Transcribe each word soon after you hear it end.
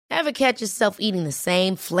Ever catch yourself eating the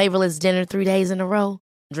same flavorless dinner 3 days in a row?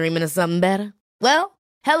 Dreaming of something better? Well,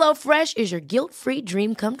 HelloFresh is your guilt-free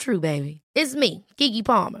dream come true, baby. It's me, Keke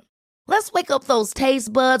Palmer. Let's wake up those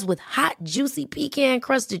taste buds with hot, juicy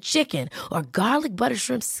pecan-crusted chicken or garlic butter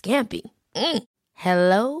shrimp scampi.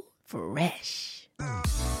 Hello Fresh.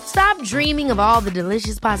 Stop dreaming of all the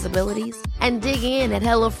delicious possibilities and dig in at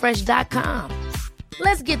HelloFresh.com.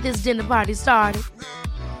 Let's get this dinner party started.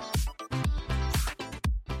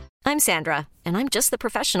 I'm Sandra, and I'm just the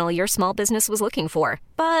professional your small business was looking for.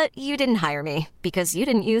 But you didn't hire me because you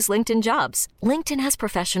didn't use LinkedIn Jobs. LinkedIn has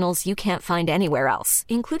professionals you can't find anywhere else,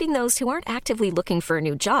 including those who aren't actively looking for a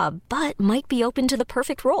new job, but might be open to the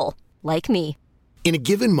perfect role, like me. In a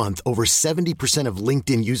given month, over 70% of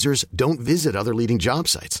LinkedIn users don't visit other leading job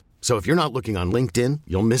sites. So if you're not looking on LinkedIn,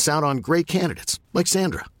 you'll miss out on great candidates like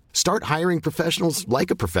Sandra. Start hiring professionals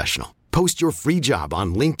like a professional. Post your free job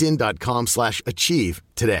on linkedin.com/achieve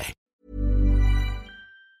today.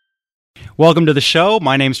 Welcome to the show.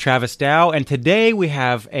 My name's Travis Dow, and today we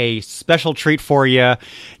have a special treat for you.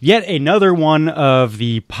 Yet another one of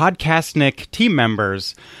the Podcastnik team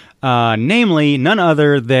members. Namely, none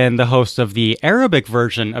other than the host of the Arabic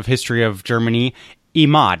version of History of Germany,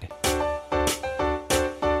 Imad.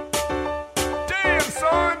 Damn,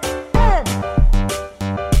 son!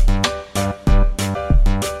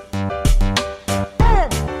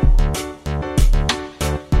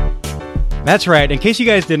 That's right. In case you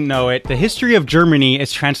guys didn't know it, the History of Germany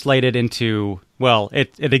is translated into, well,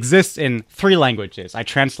 it exists in 3 languages. I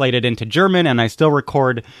translated into German, and I still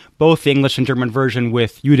record both the English and German version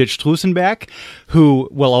with Judith Strussenbach, who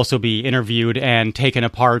will also be interviewed and taken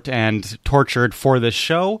apart and tortured for this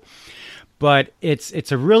show. But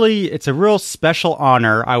it's a real special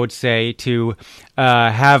honor, I would say, to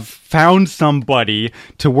have found somebody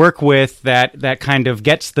to work with that kind of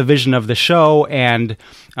gets the vision of the show and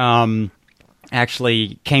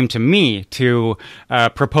actually came to me to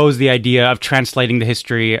propose the idea of translating the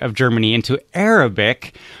history of Germany into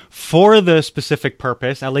Arabic for the specific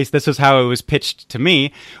purpose, at least this is how it was pitched to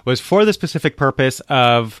me, was for the specific purpose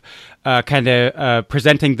of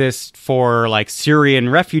presenting this for like Syrian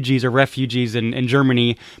refugees or refugees in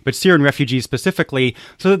Germany, but Syrian refugees specifically,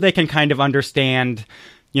 so that they can kind of understand,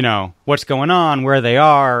 you know, what's going on, where they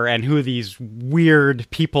are, and who these weird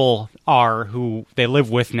people are who they live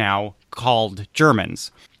with now, called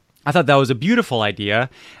Germans. I thought that was a beautiful idea,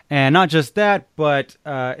 and not just that, but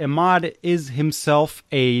Imad is himself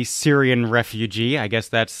a Syrian refugee. I guess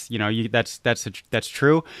that's that's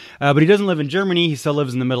true. But he doesn't live in Germany; he still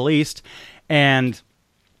lives in the Middle East, and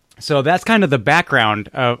so that's kind of the background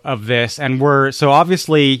of this. And we're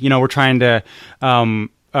trying to.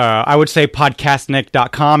 I would say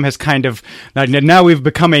podcastnik.com has kind of, now we've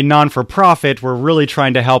become a non-for-profit. We're really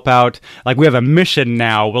trying to help out. Like, we have a mission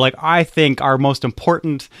now. I think our most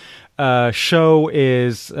important show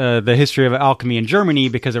is the history of alchemy in Germany,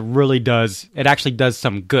 because it actually does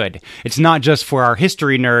some good. It's not just for our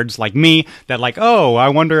history nerds like me that I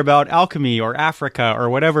wonder about alchemy or Africa or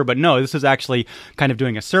whatever. But no, this is actually kind of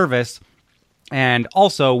doing a service. And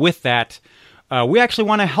also with that, we actually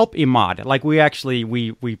want to help Imad.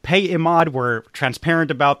 We pay Imad. We're transparent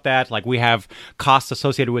about that. We have costs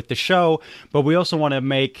associated with the show, but we also want to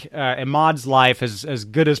make Imad's life as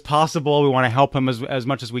good as possible. We want to help him as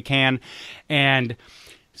much as we can, and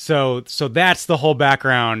so that's the whole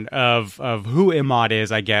background of who Imad is,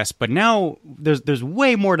 I guess. But now there's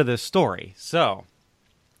way more to this story. So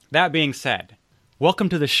that being said, welcome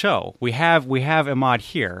to the show. We have Imad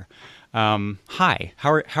here. Hi,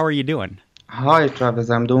 how are you doing? Hi, Travis.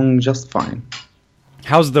 I'm doing just fine.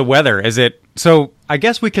 How's the weather? So I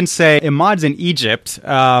guess we can say Imad's in Egypt.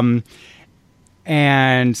 And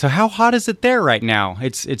so how hot is it there right now?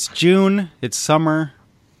 It's June. It's summer.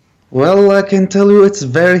 Well, I can tell you it's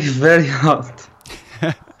very, very hot.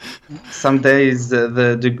 Some days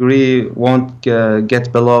the degree won't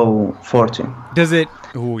get below 40. Does it?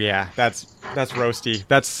 Oh, yeah. That's roasty.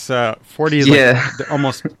 That's 40 is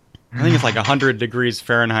almost... I think it's 100 degrees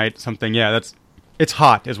Fahrenheit, something. Yeah, it's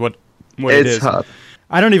hot is what it is. It's hot.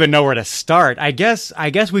 I don't even know where to start. I guess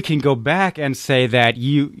we can go back and say that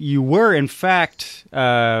you are in fact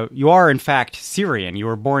Syrian. You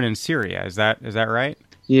were born in Syria. Is that right?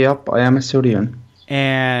 Yep, I am a Syrian.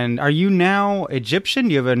 And are you now Egyptian?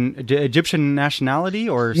 Do you have an Egyptian nationality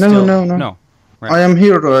or No. still? No. Right. I am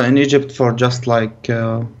here in Egypt for just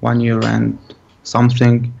 1 year and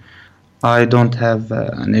something. I don't have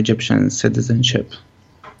an Egyptian citizenship.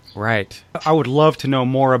 Right. I would love to know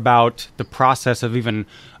more about the process of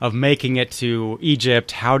making it to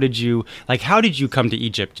Egypt. How did you come to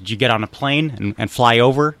Egypt? Did you get on a plane and fly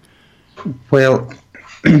over? Well,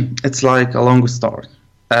 it's like a long story.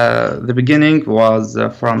 The beginning was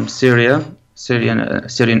from Syrian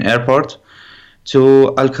airport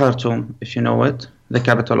to Al Khartoum, if you know it, the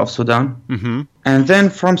capital of Sudan. Mm-hmm. And then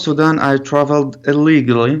from Sudan, I traveled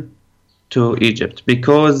illegally to Egypt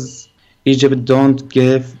because Egypt don't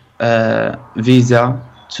give visa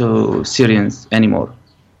to Syrians anymore.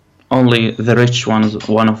 Only the rich ones,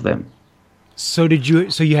 one of them. So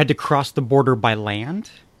you had to cross the border by land?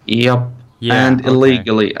 Yep. Yeah, and okay.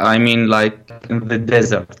 illegally. I mean, like in the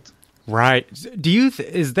desert. Right. Do you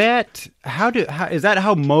is that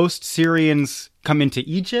how most Syrians come into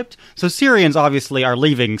Egypt? So Syrians obviously are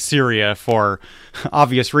leaving Syria for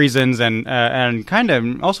obvious reasons and kind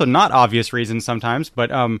of also not obvious reasons sometimes, but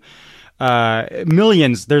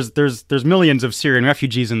millions. There's millions of Syrian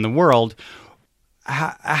refugees in the world.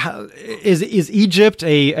 Is Egypt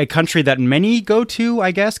a country that many go to,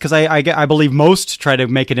 I guess? Because I believe most try to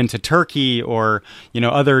make it into Turkey or,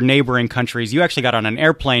 other neighboring countries. You actually got on an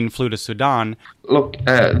airplane, flew to Sudan. Look,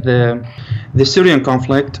 the Syrian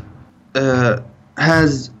conflict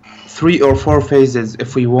has 3 or 4 phases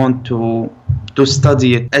if we want to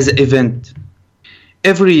study it as an event.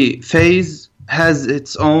 Every phase has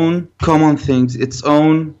its own common things, its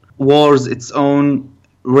own wars, its own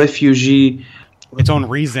refugee... Its own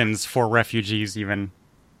reasons for refugees, even.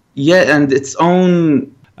 Yeah, and its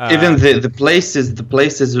own even the places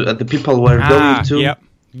the people were going to. Yep.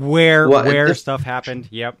 Where stuff happened.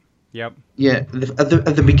 Yep. Yeah.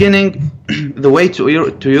 At the beginning, the way to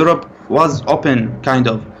Europe was open, kind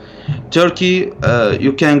of. Turkey,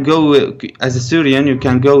 you can go as a Syrian. You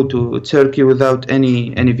can go to Turkey without any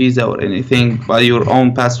visa or anything by your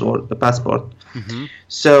own passport. Mm-hmm.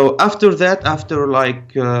 So after that,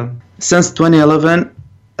 since 2011,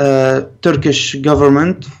 Turkish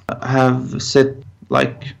government have set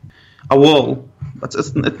like a wall, but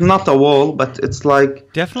it's not a wall, but it's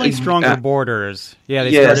like definitely stronger borders.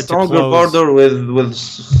 Yeah, stronger border with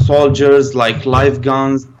soldiers, like live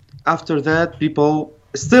guns. After that, people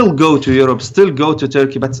still go to Europe, still go to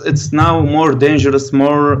Turkey, but it's now more dangerous,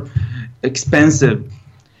 more expensive.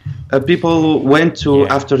 After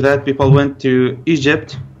that, people went to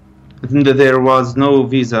Egypt. There was no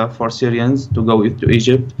visa for Syrians to go to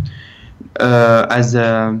Egypt as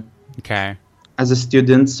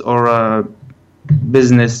students or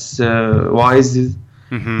business wise,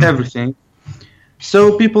 everything.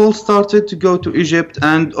 So people started to go to Egypt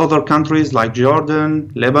and other countries like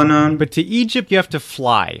Jordan, Lebanon. But to Egypt, you have to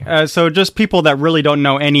fly. So just people that really don't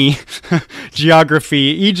know any geography,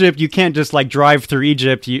 Egypt, you can't just drive through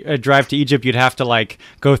Egypt. Drive to Egypt, you'd have to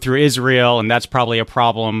go through Israel, and that's probably a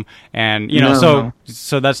problem. And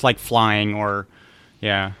so that's like flying or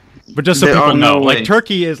But just so people know,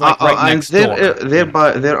 Turkey is right next door.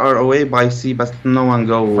 There are a way by sea, but no one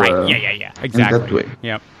go right. Yeah. Exactly. In that way.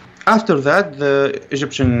 Yep. After that, the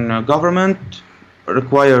Egyptian government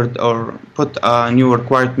required or put a new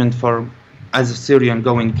requirement for, as a Syrian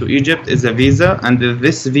going to Egypt, is a visa, and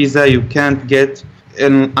this visa you can't get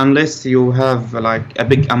unless you have a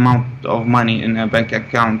big amount of money in a bank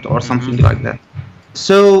account or something like that.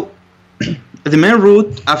 So the main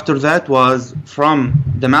route after that was from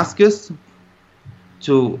Damascus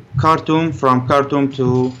to Khartoum, from Khartoum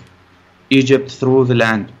to Egypt through the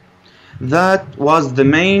land. That was the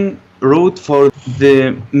main route for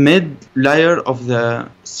the mid-layer of the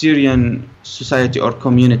Syrian society or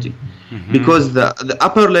community. Mm-hmm. Because the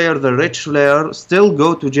upper layer, the rich layer, still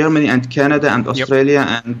go to Germany and Canada and Australia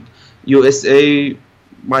and USA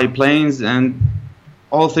by planes, and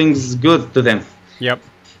all things good to them. Yep.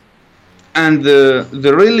 And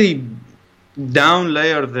the really down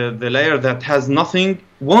layer, the layer that has nothing,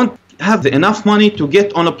 won't have enough money to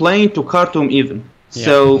get on a plane to Khartoum even. Yeah.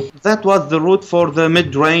 So that was the route for the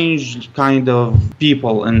mid-range kind of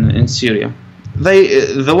people in Syria.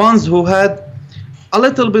 The ones who had a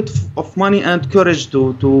little bit of money and courage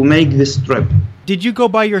to make this trip. Did you go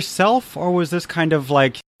by yourself, or was this kind of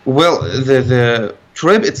Well, the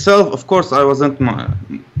trip itself, of course, I wasn't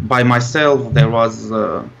by myself. There was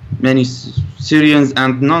many Syrians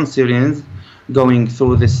and non-Syrians going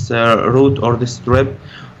through this route or this trip.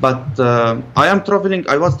 But I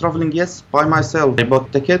was traveling, yes, by myself. I bought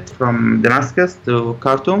a ticket from Damascus to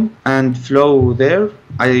Khartoum and flew there.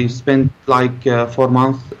 I spent 4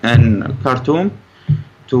 months in Khartoum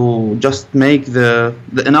to just make the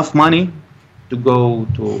enough money to go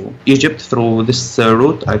to Egypt through this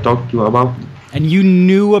route I talked to you about. And you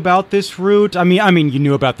knew about this route? I mean, you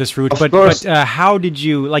knew about this route, but how did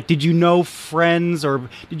you, did you know friends or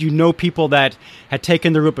did you know people that had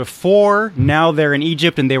taken the route before? Now they're in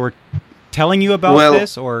Egypt and they were telling you about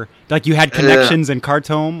this, or like you had connections in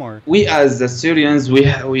Khartoum, or we as the Syrians,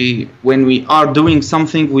 we when we are doing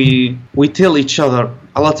something, we tell each other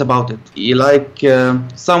a lot about it. Like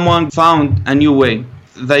someone found a new way,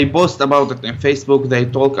 they post about it on Facebook, they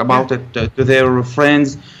talk about it to their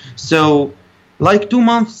friends. So like 2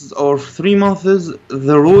 months or 3 months,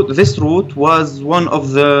 this route was one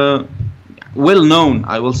of the well-known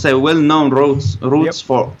routes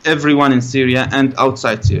for everyone in Syria and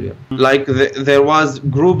outside Syria. Like there was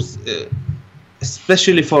groups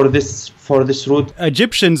especially for this route.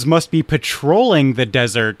 Egyptians must be patrolling the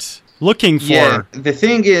desert looking for. Yeah, the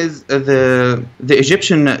thing is, the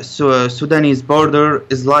Egyptian Sudanese border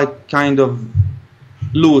is like kind of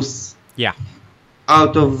loose. Yeah.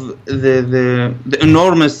 Out of the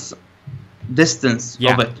enormous distance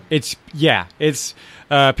of it. It's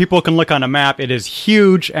people can look on a map. It is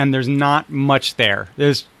huge, and there's not much there.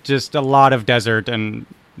 There's just a lot of desert and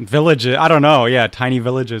villages. I don't know. Yeah, tiny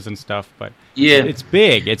villages and stuff. But it's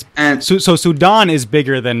big. So Sudan is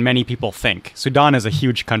bigger than many people think. Sudan is a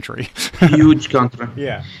huge country. Huge country.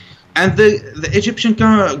 Yeah. And the Egyptian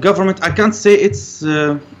government, I can't say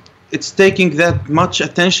it's taking that much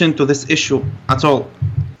attention to this issue at all.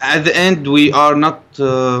 At the end, we are not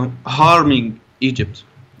harming Egypt.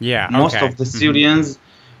 Yeah, most of the Syrians,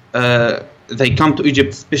 they come to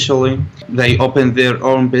Egypt especially. They open their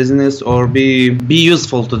own business or be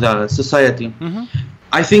useful to the society. Mm-hmm.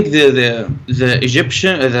 I think the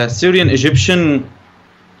Syrian Egyptian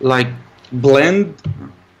like blend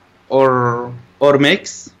or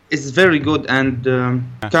mix is very good and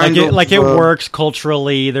it works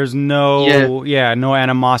culturally. There's no no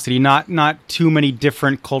animosity. Not too many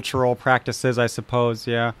different cultural practices, I suppose.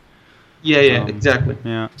 Yeah. Yeah, exactly.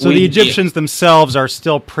 Yeah. So the Egyptians themselves are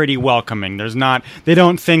still pretty welcoming. They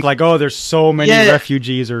don't think like, oh, there's so many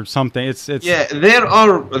refugees or something. It's there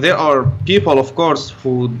are people, of course,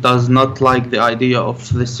 who does not like the idea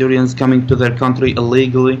of the Syrians coming to their country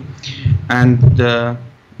illegally and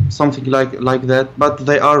something like that, but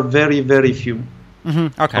they are very, very few.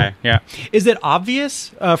 Mm-hmm. Okay, yeah. Is it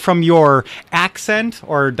obvious from your accent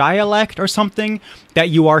or dialect or something that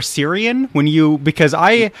you are Syrian because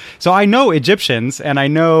I know Egyptians and I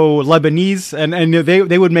know Lebanese and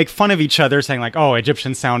they would make fun of each other saying like, oh,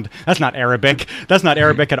 Egyptians sound, that's not Arabic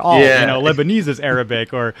at all. Yeah. Lebanese is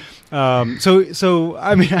Arabic or so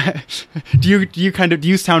I mean do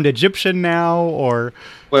you sound Egyptian now or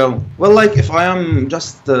well like if I am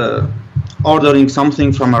just ordering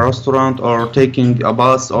something from a restaurant or taking a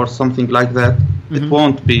bus or something like that, it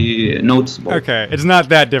won't be noticeable. Okay, it's not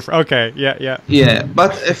that different. Okay, yeah. Yeah,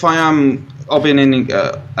 but if I am opening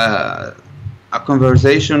a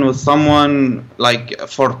conversation with someone like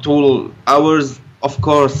for 2 hours, of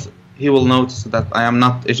course he will notice that I am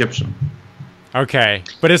not Egyptian. Okay,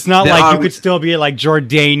 but it's not like you could still be like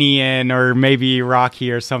Jordanian or maybe Iraqi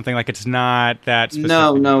or something. Like it's not that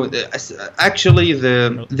specific. No. Actually,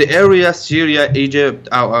 the area Syria, Egypt,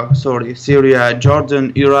 Syria,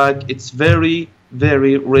 Jordan, Iraq, it's very,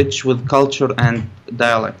 very rich with culture and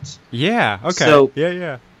dialects. Yeah. Okay. So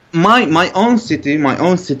yeah. My own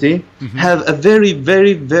city have a very,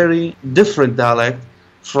 very, very different dialect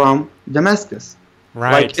from Damascus.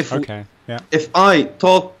 Right. Like if I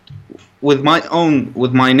talk with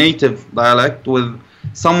my native dialect with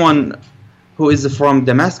someone who is from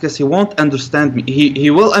Damascus, he won't understand me.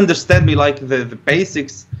 He will understand me like the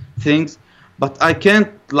basics things, but I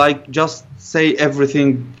can't like just say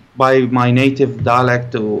everything by my native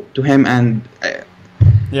dialect to him and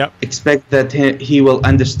expect that he will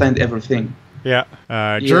understand everything. Yeah.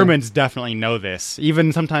 Germans definitely know this.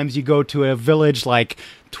 Even sometimes you go to a village like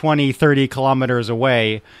 20, 30 kilometers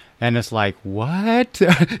away and it's like, what?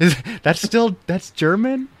 That's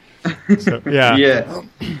German? So, yeah. Yeah.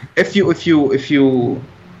 If you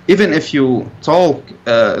talk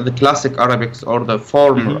the classic Arabics or the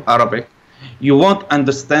formal Arabic, you won't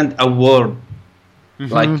understand a word.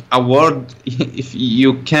 Like a word, if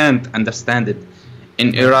you can't understand it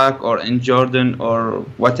in Iraq or in Jordan or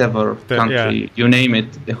whatever country, you name it.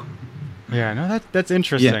 Yeah, no, that's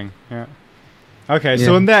interesting. Yeah. Okay,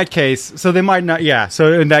 so in that case, so they might not. Yeah,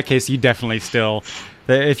 so in that case, you definitely still,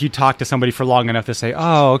 if you talk to somebody for long enough, to say,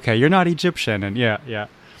 "Oh, okay, you're not Egyptian," and yeah.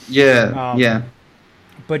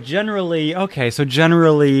 But generally,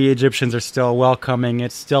 Egyptians are still welcoming.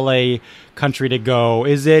 It's still a country to go.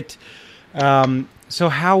 Is it? So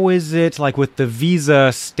how is it like with the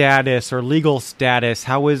visa status or legal status?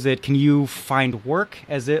 How is it? Can you find work?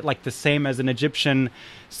 Is it like the same as an Egyptian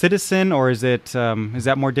citizen, or is it is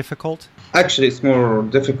that more difficult? Actually, it's more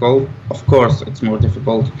difficult. Of course, it's more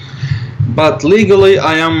difficult. But legally,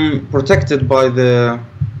 I am protected by the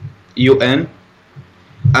UN.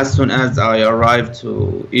 As soon as I arrived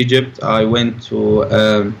to Egypt, I went to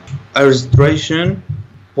a registration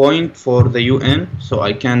point for the UN, so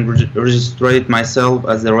I can register myself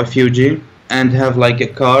as a refugee and have like a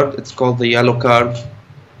card. It's called the yellow card.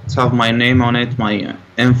 It's have my name on it, my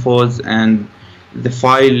infos, and the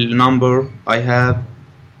file number I have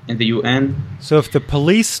in the UN. So if the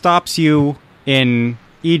police stops you in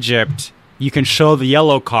Egypt, you can show the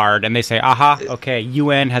yellow card, and they say, "Aha, okay,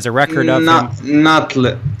 UN has a record of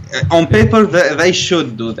him." On paper, they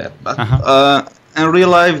should do that, but in real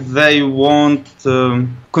life, they won't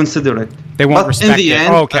consider it. They won't but respect in the it.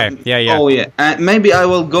 end, Oh, okay, yeah. Oh, yeah. Maybe I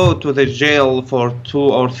will go to the jail for 2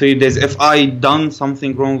 or 3 days if I done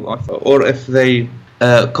something wrong, or if they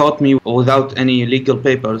caught me without any legal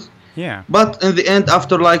papers. Yeah. But in the end,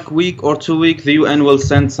 after like week or 2 weeks, the UN will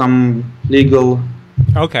send some legal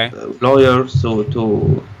lawyers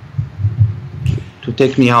to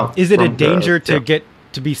take me out. Is it a danger to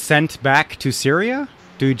be sent back to Syria?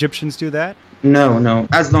 Do Egyptians do that? No.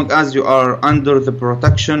 As long as you are under the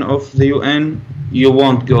protection of the UN, you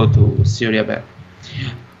won't go to Syria back.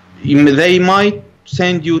 They might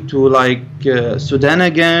send you to like Sudan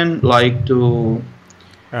again, like to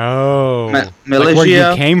Malaysia, like where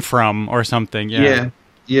you came from or something. Yeah.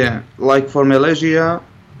 Like for Malaysia,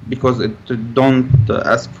 because it don't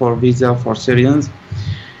ask for visa for Syrians.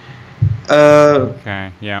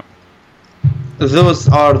 Okay. Yeah. Those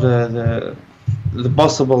are the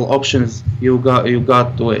possible options you got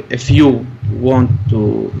to, if you want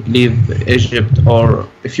to leave Egypt, or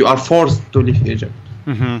if you are forced to leave Egypt.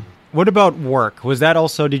 Mm-hmm. What about work? Was that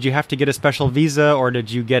also, did you have to get a special visa, or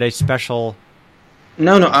did you get a special...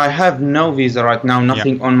 No, I have no visa right now,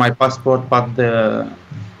 nothing on my passport but the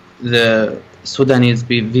Sudanese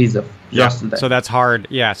visa. Just that. So that's hard.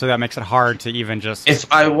 Yeah, so that makes it hard to even just... If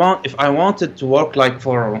I wanted to work like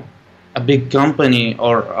for a big company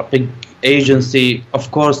or a big agency,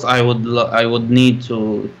 of course I would need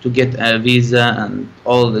to get a visa and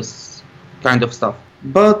all this kind of stuff.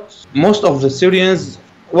 But most of the Syrians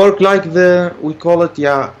work like we call it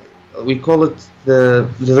the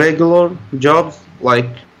regular jobs, like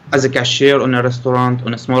as a cashier on a restaurant,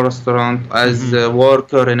 on a small restaurant, as a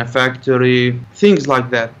worker in a factory, things like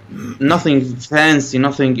that. Nothing fancy,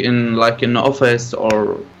 nothing in like an office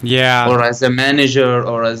or as a manager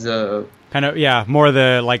or as a kind of more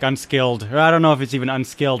the like unskilled. Or I don't know if it's even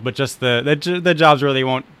unskilled, but just the jobs where they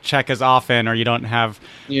won't check as often, or you don't have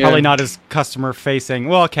probably not as customer facing.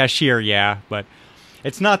 Well, cashier, but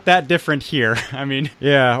it's not that different here. I mean,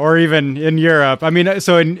 or even in Europe. I mean,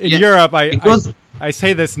 so in Europe, I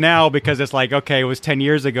say this now because it's like, okay, it was 10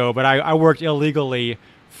 years ago, but I worked illegally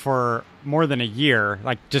for more than a year,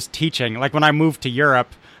 like just teaching. Like when I moved to Europe,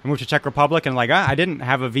 I moved to Czech Republic, and like I didn't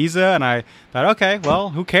have a visa, and I thought, okay, well,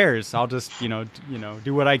 who cares? I'll just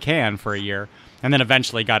do what I can for a year, and then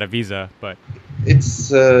eventually got a visa. But it's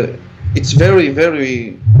very,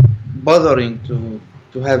 very bothering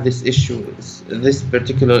to have this issue, this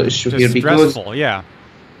particular issue just here, because stressful,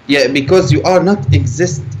 because you are not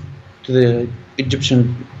exist to the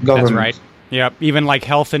Egyptian government. That's right. Yep. Even like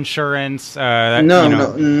health insurance. No,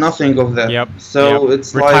 nothing of that. Yep. So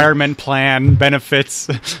it's retirement plan, benefits.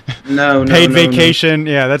 Paid vacation.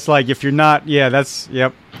 No. Yeah, that's like if you're not. Yeah, that's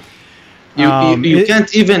yep. You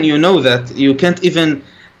can't even you can't even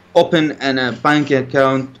open a bank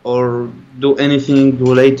account or do anything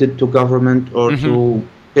related to government or to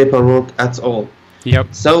paperwork at all. Yep.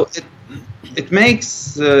 So it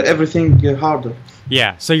makes everything harder.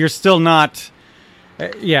 Yeah. So you're still not.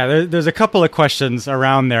 There's a couple of questions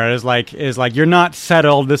around there. Is like you're not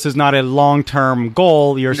settled. This is not a long-term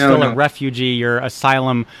goal. You're still a refugee. You're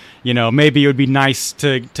asylum. Maybe it would be nice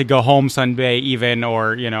to go home someday, even,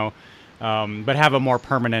 or but have a more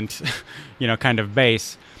permanent, kind of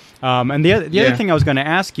base. And the other thing I was going to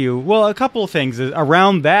ask you, well, a couple of things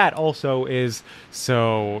around that also is,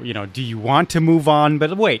 so, do you want to move on?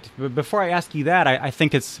 But wait, before I ask you that, I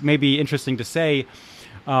think it's maybe interesting to say,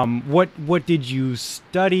 what did you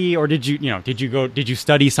study, or did you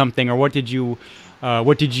study something, or what did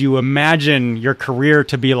you imagine your career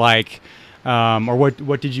to be like, or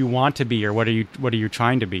what did you want to be, or what are you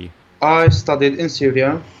trying to be? I studied in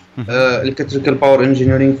Syria, electrical power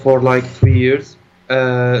engineering for like 3 years.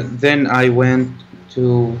 Then I went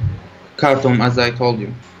to Khartoum, as I told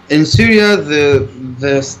you. In Syria,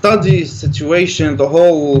 the study situation, the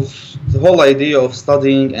whole idea of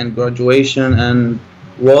studying and graduation and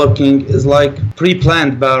working is like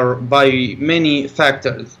pre-planned by many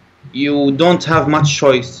factors. You don't have much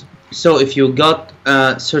choice. So if you got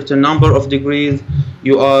a certain number of degrees,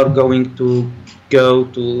 you are going to go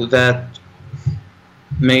to that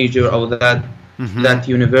major or that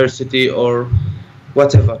university or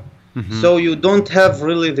whatever. So you don't have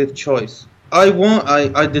really the choice.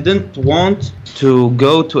 I didn't want to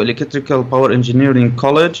go to electrical power engineering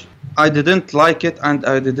college. I didn't like it, and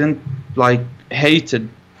I didn't like hate it.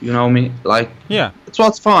 You know me, like it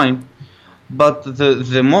was fine. But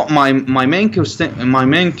my main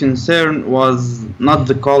concern was not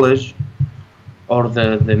the college or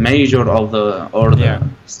the major of the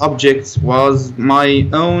subjects, was my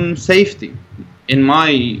own safety. In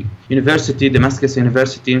my university, Damascus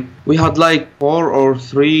University, we had like 4 or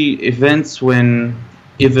 3 events when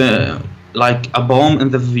even like a bomb in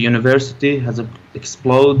the university has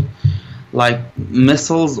exploded, like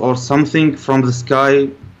missiles or something from the sky.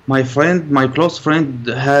 My close friend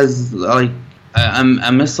has like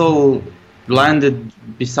a missile landed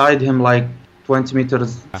beside him, like 20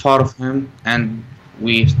 meters far of him, and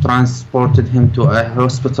we transported him to a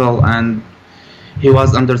hospital, and he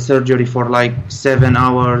was under surgery for like 7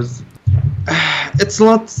 hours. It's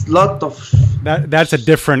lot of that's a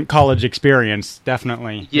different college experience,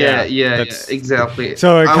 definitely. Yeah, exactly.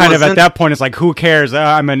 So kind of at that point, it's like, who cares?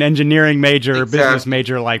 I'm an engineering major, business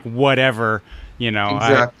major, like whatever, you know.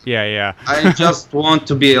 Exactly. I just want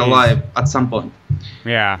to be alive at some point.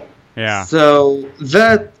 Yeah. So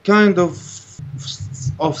that kind of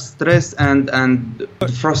stress and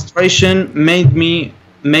frustration made me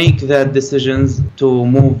make that decisions to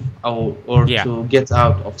move out or to get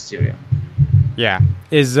out of Syria. Yeah.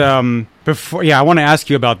 Before I want to ask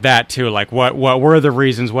you about that too, like what were the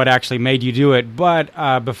reasons, what actually made you do it, but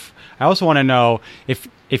I also want to know if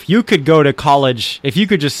you could go to college, if you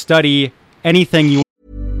could just study anything you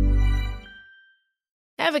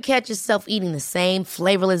Ever catch yourself eating the same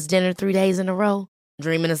flavorless dinner 3 days in a row?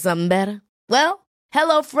 Dreaming of something better? Well,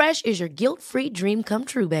 HelloFresh is your guilt-free dream come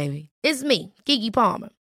true, baby. It's me, Keke Palmer.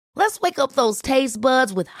 Let's wake up those taste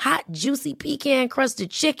buds with hot, juicy pecan-crusted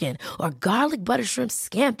chicken or garlic butter shrimp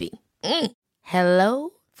scampi. Hello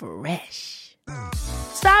Fresh.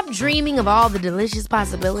 Stop dreaming of all the delicious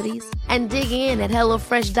possibilities and dig in at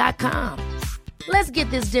HelloFresh.com. Let's get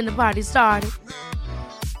this dinner party started.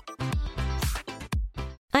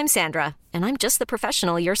 I'm Sandra, and I'm just the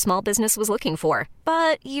professional your small business was looking for.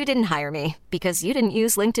 But you didn't hire me because you didn't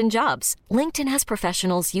use LinkedIn Jobs. LinkedIn has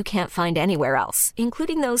professionals you can't find anywhere else,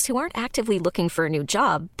 including those who aren't actively looking for a new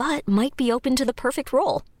job, but might be open to the perfect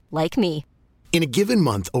role, like me. In a given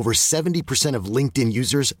month, over 70% of LinkedIn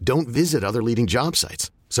users don't visit other leading job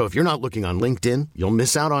sites. So if you're not looking on LinkedIn, you'll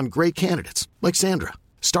miss out on great candidates like Sandra.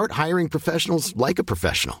 Start hiring professionals like a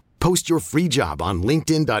professional. Post your free job on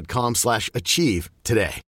linkedin.com/achieve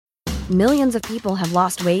today. Millions of people have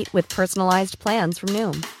lost weight with personalized plans from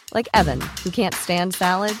Noom. Like Evan, who can't stand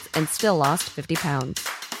salads and still lost 50 pounds.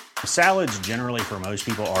 Salads generally for most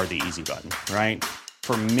people are the easy button, right?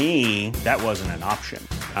 For me, that wasn't an option.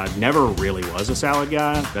 I never really was a salad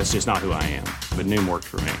guy. That's just not who I am. But Noom worked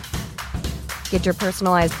for me. Get your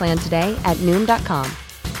personalized plan today at Noom.com.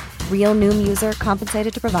 Real Noom user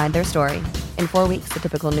compensated to provide their story. In 4 weeks, the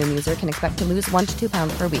typical Noom user can expect to lose 1 to 2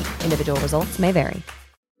 pounds per week. Individual results may vary.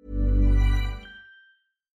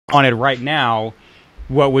 on it right now,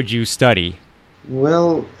 what would you study?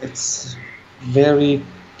 Well, it's very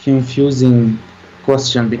confusing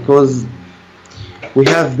question because we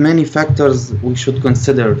have many factors we should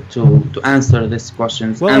consider to answer these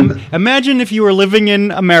questions. Well, imagine if you were living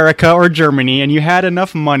in America or Germany and you had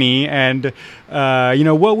enough money and,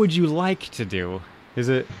 what would you like to do? Is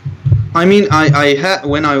it... I mean, I had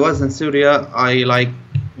when I was in Syria, I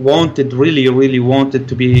really wanted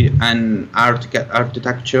to be an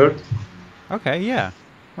architecture. Okay, yeah,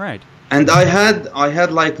 right. And I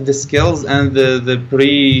had like the skills and the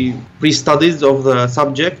pre studies of the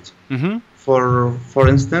subject, for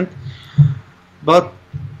instance. But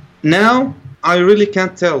now I really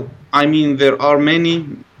can't tell. I mean, there are many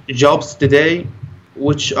jobs today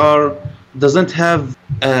which doesn't have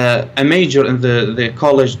a major in the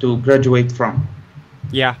college to graduate from.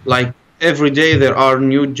 Yeah. Like every day there are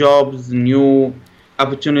new jobs, new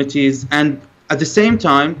opportunities, and at the same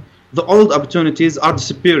time, the old opportunities are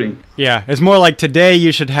disappearing. Yeah, it's more like today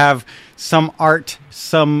you should have some art,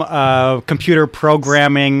 some computer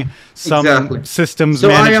programming, some systems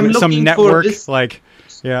management, some network.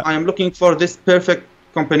 I am looking for this perfect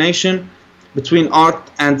combination between art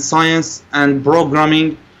and science and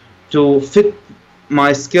programming to fit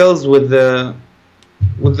my skills with the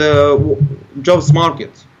jobs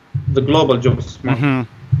market, the global jobs market.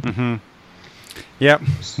 Yep.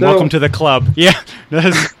 So, welcome to the club. Yeah.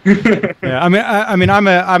 Yeah. I mean,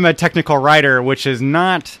 I'm a technical writer, which is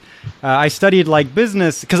not. I studied like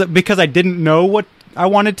business because I didn't know what I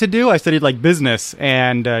wanted to do. I studied like business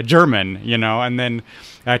and German, and then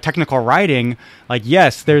technical writing. Like,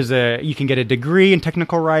 yes, you can get a degree in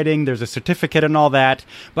technical writing. There's a certificate and all that.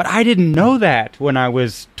 But I didn't know that when I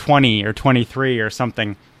was 20 or 23 or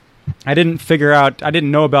something. I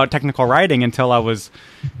didn't know about technical writing until I was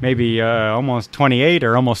maybe almost 28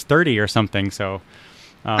 or almost 30 or something. So,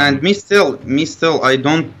 and me still, I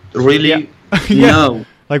don't really yeah. know.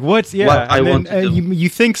 Like what I want to do. You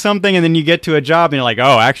think something and then you get to a job and you're like,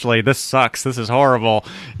 oh, actually, this sucks. This is horrible.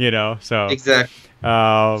 So exactly.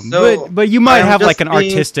 But you might have like an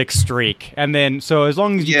artistic streak, and then so as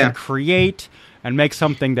long as you can create and make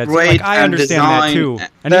something that's like, I understand design, that too.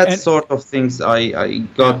 And sort of things I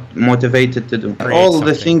got motivated to do. Create all something.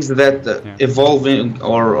 the things that evolving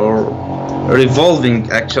or revolving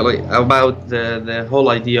actually about the whole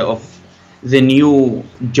idea of the new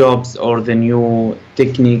jobs or the new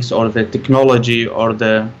techniques or the technology or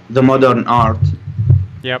the modern art.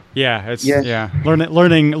 Yep. Yeah.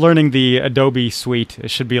 Learning the Adobe suite. It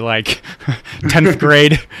should be like 10th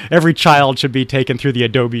grade. Every child should be taken through the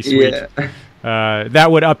Adobe suite. Yeah.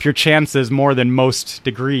 That would up your chances more than most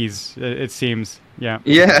degrees, it seems. Yeah.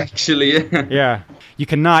 Yeah, actually. Yeah. Yeah. You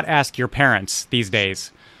cannot ask your parents these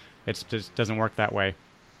days. It just doesn't work that way.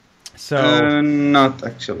 So not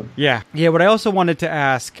actually. Yeah. But I also wanted to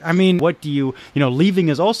ask, I mean, what do you leaving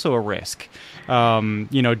is also a risk.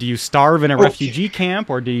 Do you starve in a refugee camp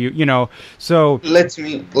or do you, so let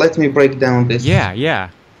me break down this. Yeah.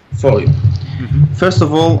 For you. Mm-hmm. First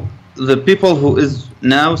of all, the people who is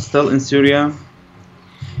now still in Syria,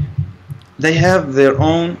 they have their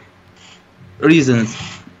own reasons.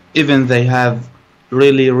 Even they have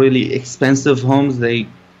really, really expensive homes, they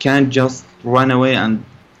can't just run away and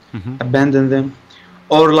abandon them,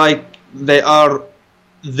 or like they are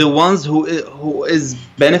the ones who is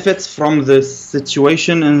benefits from the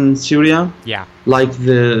situation in Syria. Yeah, like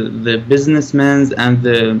the businessmen and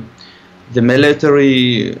the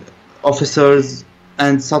military officers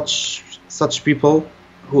and such people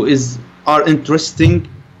who are interesting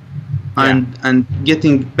and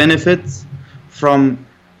getting benefits from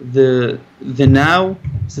the now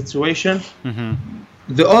situation.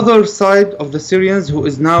 The other side of the Syrians who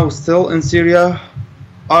is now still in Syria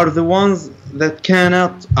are the ones that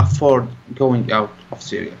cannot afford going out of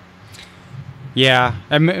Syria. Yeah,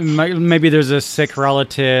 and maybe there's a sick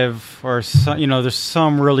relative or there's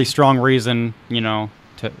some really strong reason,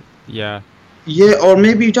 Yeah, or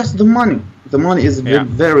maybe just the money. The money is a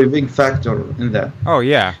very big factor in that. Oh,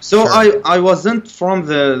 yeah. So sure. I wasn't from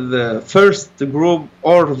the first group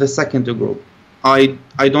or the second group. I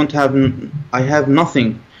have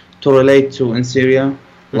nothing to relate to in Syria.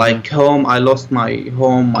 Like home, I lost my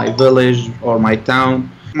home, my village, or my town,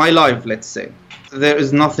 my life, let's say. There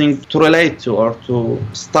is nothing to relate to or to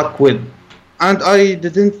stuck with. And I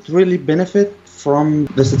didn't really benefit from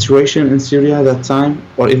the situation in Syria at that time,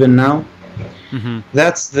 or even now.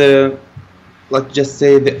 That's let's just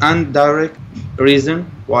say, the indirect reason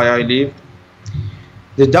why I left.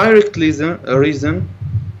 The direct reason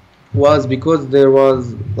was because there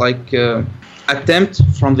was like attempt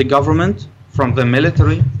from the government, from the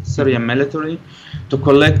military, Syrian military, to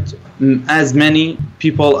collect as many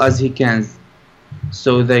people as he can,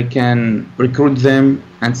 so they can recruit them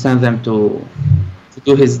and send them to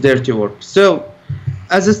do his dirty work. So,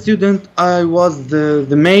 as a student, I was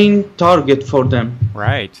the main target for them.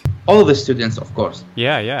 Right. All the students, of course.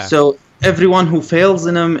 Yeah. So everyone who fails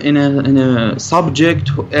in a subject,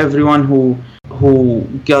 everyone who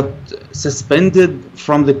got suspended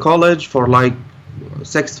from the college for like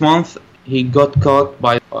 6 months, he got caught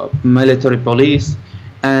by military police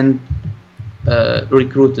and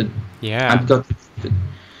recruited. Yeah. And got recruited.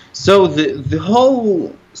 So the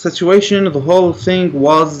whole situation, the whole thing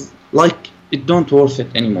was like, it don't worth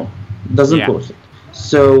it anymore. It doesn't worth it.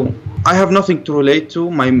 So I have nothing to relate to.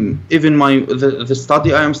 The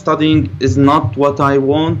study I am studying is not what I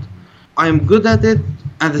want. I am good at it.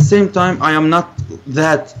 At the same time, I am not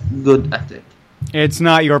that good at it. It's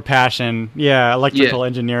not your passion. Yeah, electrical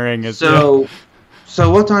engineering is. So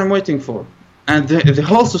what I'm waiting for, and the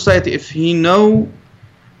whole society, if he know,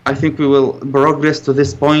 I think we will progress to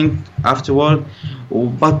this point afterward.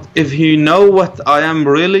 But if he know what I am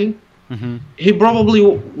really, he probably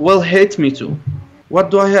will hate me too.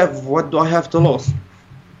 What do I have? What do I have to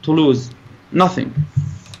lose? Nothing.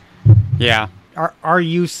 Yeah. Are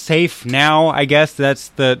you safe now? I guess that's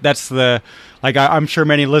the like I'm sure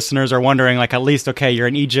many listeners are wondering, like, at least, okay, you're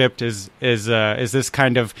in Egypt, is this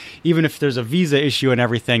kind of, even if there's a visa issue and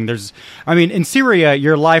everything, in Syria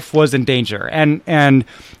your life was in danger, and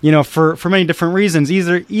for many different reasons,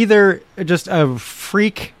 either just a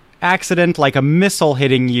freak accident, like a missile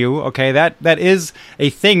hitting you, okay, that is a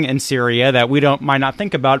thing in Syria that we might not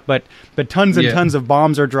think about, but tons and tons of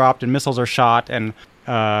bombs are dropped and missiles are shot, and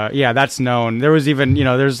that's known. There was even,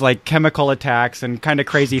 there's like chemical attacks and kind of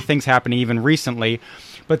crazy things happening even recently.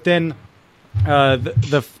 But then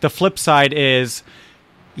the flip side is,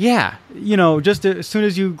 just as soon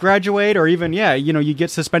as you graduate, or even, you get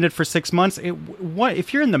suspended for 6 months.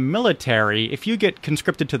 If you're in the military, if you get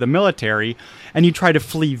conscripted to the military and you try to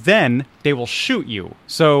flee, then they will shoot you.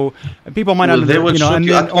 So people might not,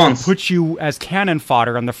 and put you as cannon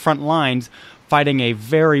fodder on the front lines, fighting a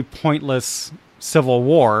very pointless civil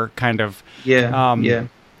war, kind of.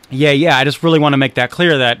 I just really want to make that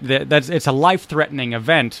clear that it's a life-threatening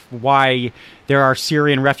event. Why there are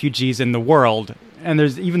Syrian refugees in the world. And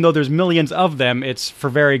even though there's millions of them, it's for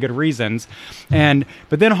very good reasons.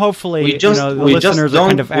 But then hopefully, the listeners are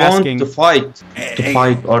kind of asking, to fight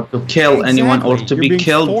or to kill anyone, or to be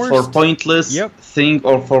killed for pointless thing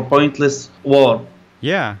or for pointless war.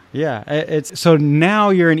 Yeah. So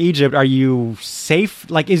now you're in Egypt. Are you safe?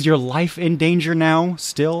 Like, is your life in danger now?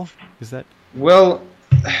 Still, is that? Well,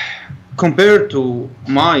 compared to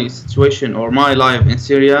my situation or my life in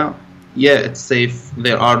Syria, it's safe.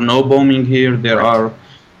 There are no bombing here. There are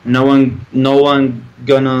no one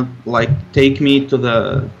gonna like take me to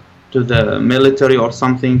the military or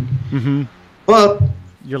something. Mm-hmm. But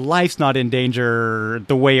your life's not in danger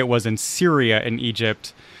the way it was in Syria and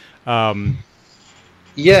Egypt. The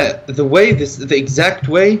exact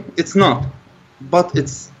way, it's not, but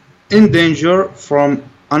it's in danger from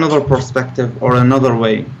another perspective or another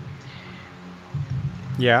way.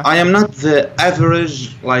 Yeah. I am not the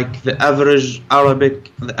average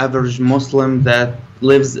Arabic, the average Muslim that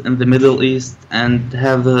lives in the Middle East and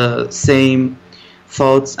have the same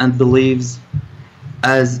thoughts and beliefs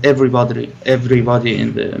as everybody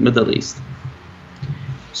in the Middle East.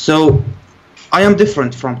 So I am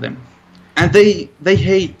different from them, and they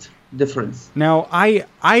hate difference. Now,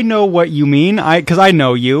 I know what you mean, because I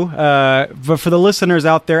know you, but for the listeners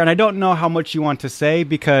out there, and I don't know how much you want to say,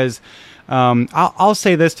 because I'll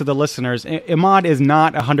say this to the listeners: Imad is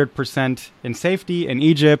not 100% in safety in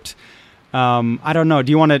Egypt. I don't know.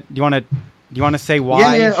 Do you want to say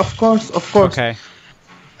why? Yeah, of course. Okay.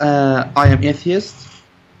 I am atheist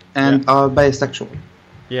and bisexual.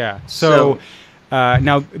 Yeah. So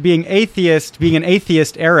now, being an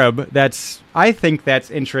atheist Arab, I think that's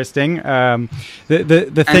interesting. The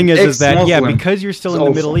thing is that because you're still in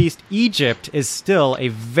the Middle East, Egypt is still a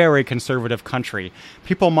very conservative country.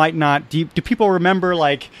 People might not. Do people remember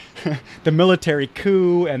like the military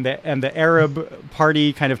coup and the Arab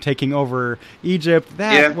Party kind of taking over Egypt?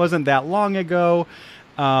 That wasn't that long ago.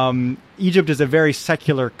 Egypt is a very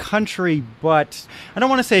secular country, but I don't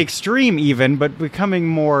want to say extreme even, but becoming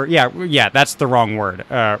more, that's the wrong word.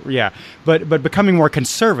 But becoming more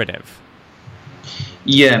conservative.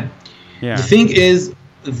 Yeah. The thing is,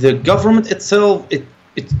 the government itself, it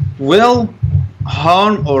will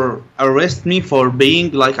harm or arrest me for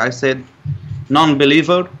being, like I said,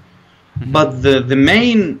 non-believer, but the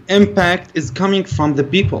main impact is coming from the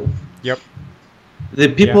people. Yep. The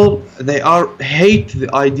people, they hate the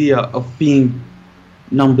idea of being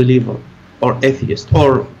non-believer or atheist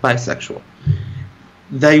or bisexual.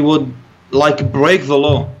 They would like break the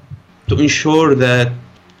law to ensure that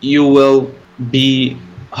you will be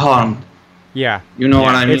harmed. Yeah. You know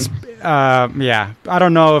what I mean? I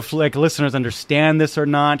don't know if like listeners understand this or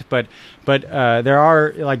not, but there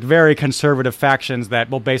are like very conservative factions that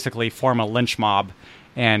will basically form a lynch mob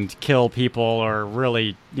and kill people or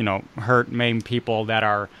really, hurt, maim people that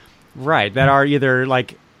are either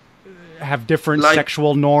like have different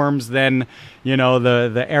sexual norms than,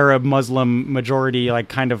 the Arab Muslim majority like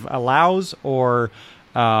kind of allows, or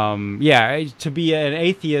to be an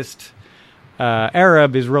atheist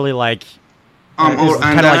Arab is really like kind of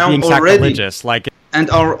like being sacrilegious. I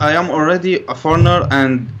am already a foreigner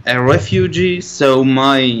and a refugee, so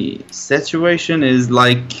my situation is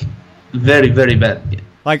like very, very bad.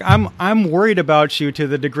 Like I'm worried about you to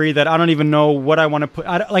the degree that I don't even know what I want to put.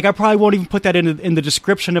 I probably won't even put that in the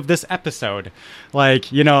description of this episode. Like,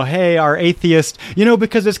 hey, our atheist.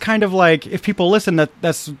 Because it's kind of like if people listen,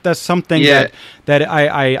 that's something that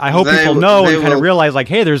I hope people know and kind of realize. Like,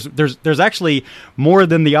 hey, there's actually more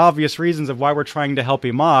than the obvious reasons of why we're trying to help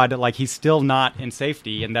Imad. Like, he's still not in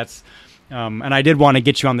safety, and that's. And I did want to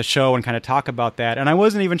get you on the show and kind of talk about that. And I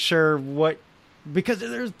wasn't even sure what. Because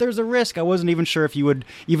there's a risk. I wasn't even sure if you would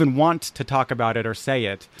even want to talk about it or say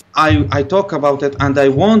it. I talk about it, and I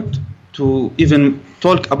want to even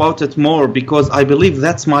talk about it more because I believe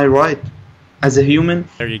that's my right as a human.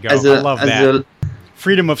 There you go. I love that.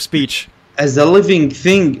 Freedom of speech. as a living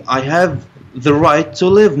thing, I have the right to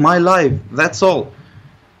live my life. That's all.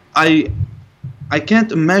 I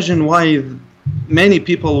can't imagine why many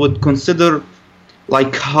people would consider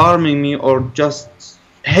like harming me or just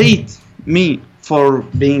hate me for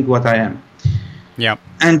being what I am. Yeah.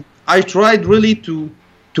 And I tried really to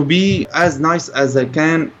be as nice as I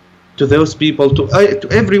can to those people, to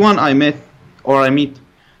everyone I met or I meet,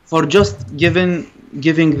 for just giving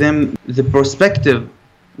them the perspective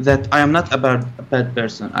that I am not a bad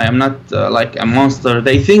person. I am not like a monster.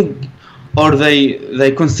 They think, or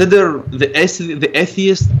they consider the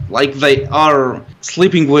atheist like they are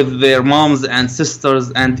sleeping with their moms and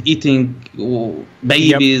sisters and eating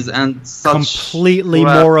babies and such. Completely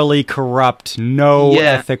crap. morally corrupt, no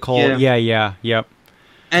ethical. Yep.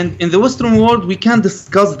 And in the Western world, we can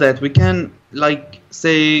discuss that. We can like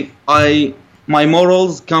say, my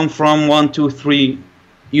morals come from 1, 2, 3.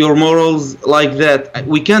 Your morals like that.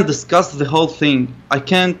 We can discuss the whole thing.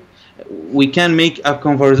 We can make a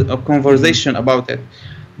conversation about it.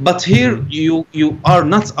 But here, you are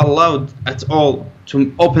not allowed at all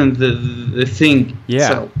to open the thing. Yeah.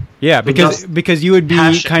 So, because you would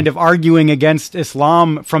be kind of arguing against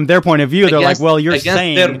Islam from their point of view. They're like, well, you're against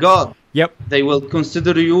saying their God. Yep. They will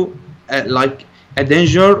consider you like a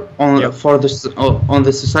danger on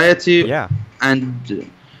the society. Yeah. And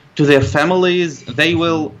to their families, they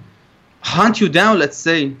will hunt you down. Let's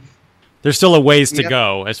say. There's still a ways to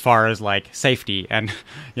go as far as like safety and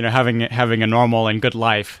having a normal and good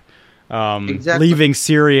life. Exactly. Leaving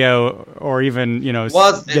Syria or even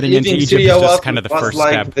getting into Egypt Syria is just kind of the first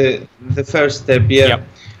like step. The first step. Yeah. Yep.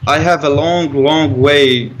 I have a long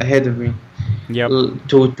way ahead of me. Yep.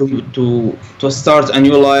 To start a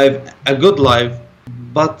new life, a good life,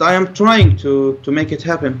 but I am trying to make it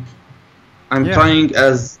happen. I'm trying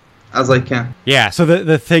as I can. Yeah. So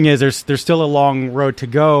the thing is, there's still a long road to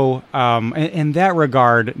go. In that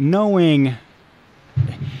regard, knowing,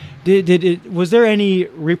 was there any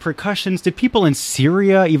repercussions? Did people in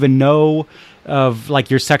Syria even know of like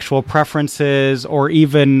your sexual preferences, or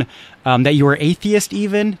even that you were atheist?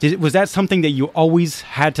 Even was that something that you always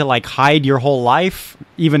had to like hide your whole life,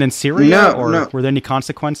 even in Syria, or were there any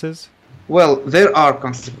consequences? Well, there are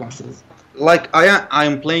consequences. Like I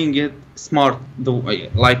am playing it smart.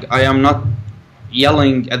 Like I am not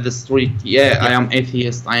yelling at the street. I am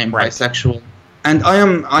atheist. I am bisexual, and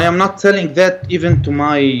I am not telling that even to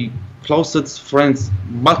my closest friends.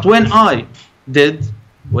 But when I did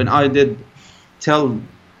tell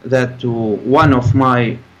that to one of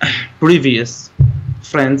my previous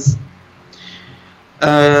friends,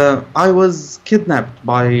 I was kidnapped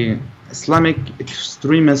by Islamic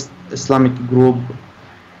extremist Islamic group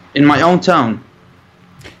in my own town.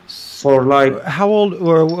 For like, how old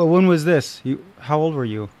or when was this? How old were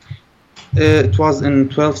you? It was in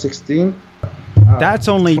 12-16. That's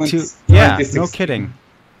only 2. Yeah, no kidding.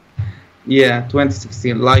 Yeah,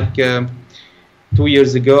 2016, like 2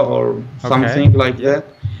 years ago or something like that.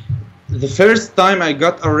 The first time I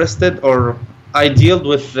got arrested, or I dealt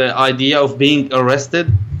with the idea of being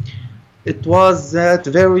arrested, it was at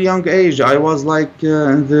a very young age. I was like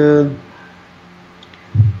in the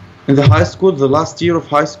high school, the last year of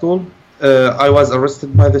high school. I was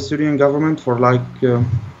arrested by the Syrian government for like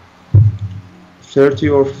 30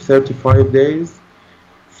 or 35 days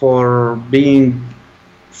for being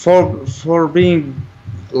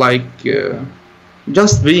like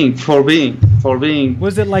just being for being.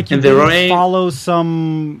 Was it like you in the didn't rain? Follow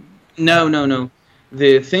some? No.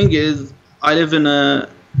 The thing is, I live in a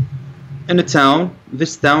town.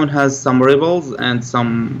 This town has some rebels and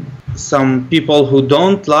some people who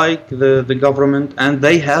don't like the government, and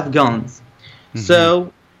they have guns. Mm-hmm.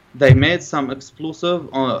 So they made some explosive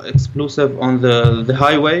on the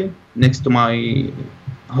highway next to my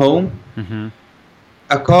home. Mm-hmm.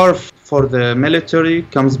 A car for the military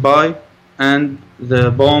comes by, and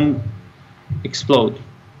the bomb explodes.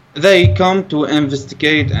 They come to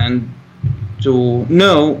investigate and to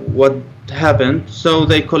know what happened. So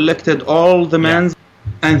they collected all the men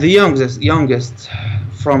and the youngest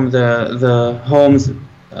from the homes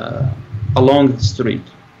along the street.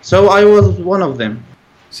 So I was one of them.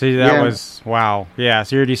 See, that was, wow. Yeah,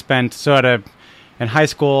 so you already spent in high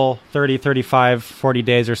school 30, 35, 40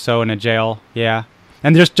 days or so in a jail. Yeah.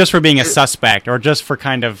 And just for being a suspect, or just for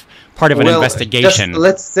kind of part of an investigation.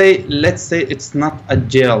 Let's say it's not a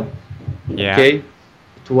jail. Yeah. Okay?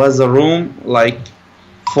 It was a room like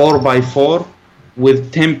 4x4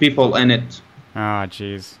 with 10 people in it. Oh,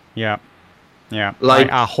 jeez. Yeah. Yeah. Like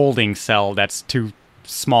a holding cell that's too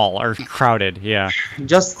small or crowded. Yeah.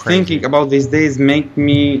 Just Crazy. Thinking about these days make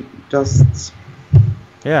me just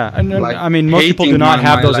Yeah, and like, I mean, most people do hating not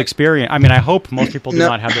have my those life. experience. I mean, I hope most people do No.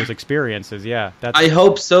 not have those experiences. Yeah, that's. I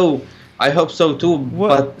hope so. I hope so too.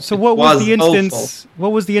 But So it what was the instance? awful.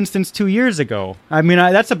 What was the instance 2 years ago? I mean,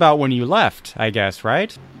 that's about when you left, I guess,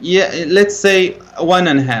 right? Yeah, let's say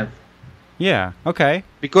 1.5. Yeah. Okay.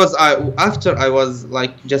 Because after I was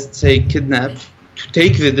like just say kidnapped, to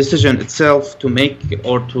take the decision itself to make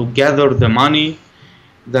or to gather the money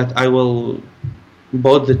that I will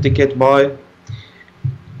bought the ticket by,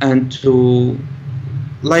 and to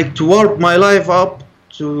like to warp my life up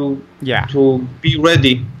to Yeah. to be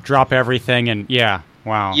ready. Drop everything and yeah.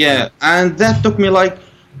 Wow. Yeah, and that took me like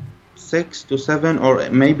 6 to 7 or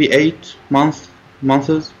maybe 8 months.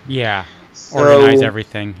 Yeah. So, Organize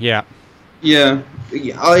everything. Yeah. Yeah,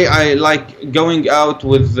 I like going out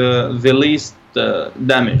with the least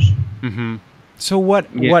damage. Mm-hmm. So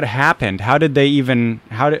what happened? How did they even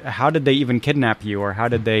kidnap you, or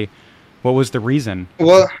what was the reason?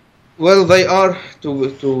 Well, they are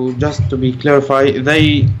to just to be clarified,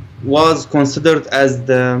 they was considered as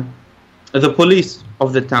the police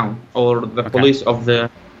of the town, or the police of the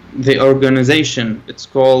organization. It's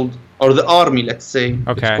called, or the army, let's say.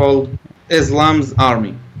 Okay. It's called Islam's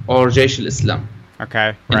army, or Jaish al-Islam. Okay.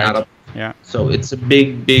 In Right. Arabic. Yeah. So it's a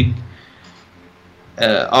big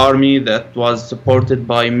army that was supported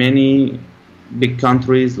by many big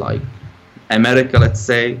countries like America, let's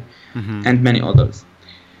say, and many others.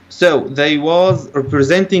 So they was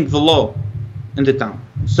representing the law in the town.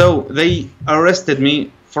 So they arrested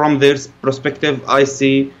me. From their perspective, I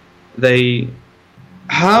see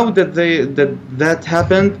how did that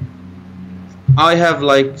happened. I have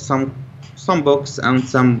like some books and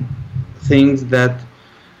some things that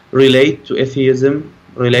relate to atheism,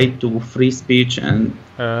 relate to free speech and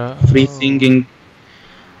free thinking,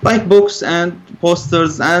 like books and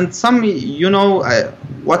posters and some,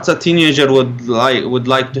 what a teenager would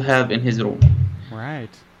like to have in his room.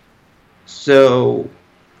 Right. So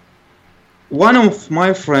one of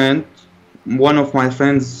my friends,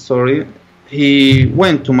 he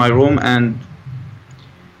went to my room, and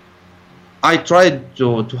I tried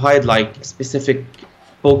to hide like specific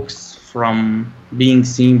books from being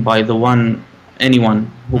seen by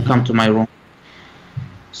anyone who come to my room.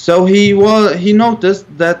 So he noticed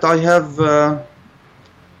that I have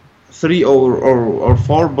 3 or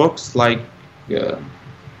 4 books, like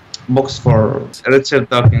books for Richard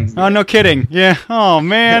Dawkins. Oh, no kidding. Yeah. Oh,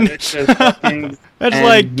 man. Richard Dawkins. That's and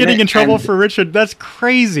like getting in trouble and- for Richard. That's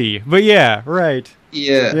crazy. But yeah, right.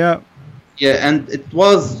 Yeah. Yeah. Yeah, and it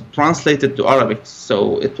was translated to Arabic,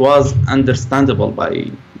 so it was understandable by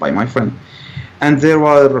my friend. And there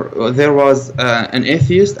was an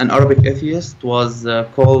atheist, an Arabic atheist, was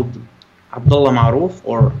called Abdullah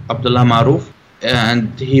Maroof,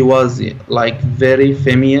 and he was like very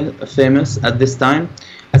famous at this time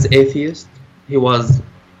as atheist. He was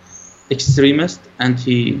extremist, and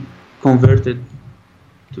he converted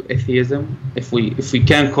to atheism, if we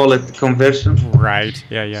can call it conversion. Right.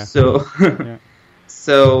 Yeah. Yeah. So, Yeah.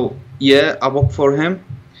 so yeah, I worked for him,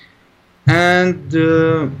 and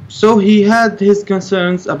so he had his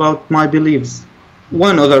concerns about my beliefs.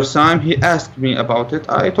 One other time, he asked me about it.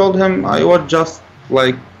 I told him I was just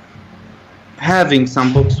like having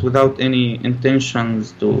some books without any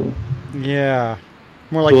intentions to Yeah.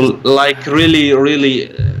 More like. like really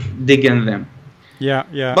dig in them. Yeah.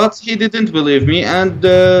 Yeah. But he didn't believe me, and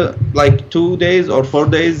like 2 days or 4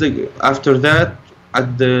 days after that,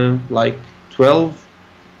 at the like 12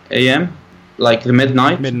 a.m., like the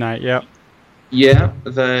midnight. Yeah. Yeah,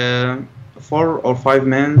 the 4 or 5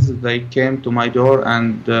 men, they came to my door,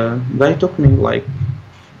 and they took me, like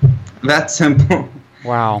that simple.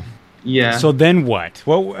 Wow. Yeah. So then what?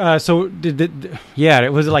 Well, so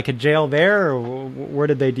it was like a jail there, or where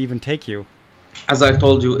did they even take you? As I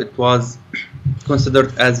told you, it was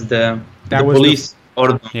considered as the was police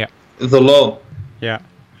or Yeah. the law Yeah.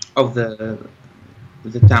 of the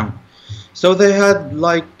town. So they had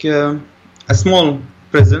like a small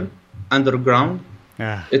prison underground.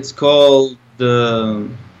 Yeah. It's called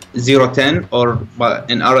 010, or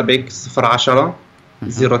in Arabic 010.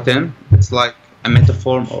 010. It's like a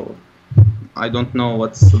metaphor, or I don't know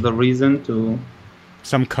what's the reason to.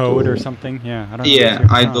 Some code or something. Yeah. I don't know. Yeah,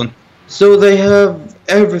 I don't. So they have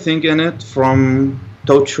everything in it, from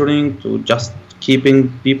torturing to just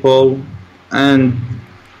keeping people and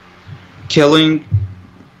killing,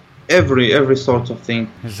 every sort of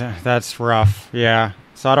thing. That's rough. Yeah.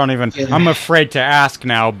 So I don't even. Yeah. I'm afraid to ask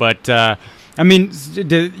now, but I mean,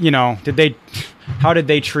 how did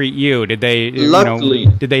they treat you? Did they? Luckily,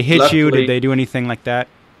 did they hit you? Did luckily- they do anything like that?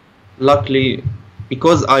 Luckily,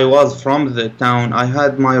 because I was from the town, I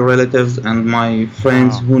had my relatives and my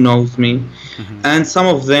friends who knows me, and some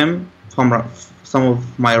of them, some of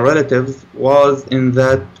my relatives, was in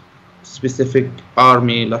that specific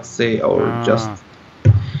army, let's say, or just,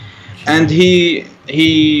 and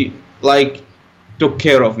he like took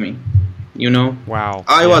care of me, you know. Wow.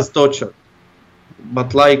 I was tortured,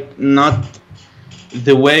 but like not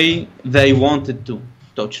the way they wanted to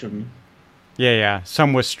torture me. Yeah.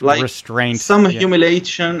 Some was Like restraint. some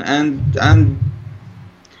humiliation and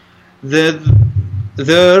the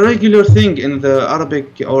regular thing in the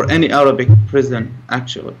Arabic or any Arabic prison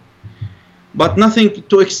actually, but nothing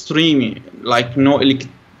too extreme, like no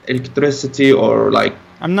electricity or like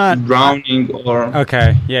I'm not drowning or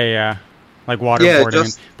okay. Yeah. Like waterboarding.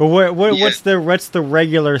 just- But yeah. what's the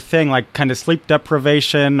regular thing? Like kind of sleep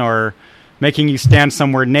deprivation or making you stand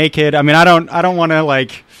somewhere naked? I mean, I don't want to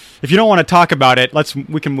like. If you don't want to talk about it,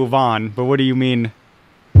 we can move on. But what do you mean?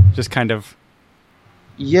 Just kind of.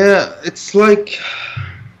 Yeah, it's like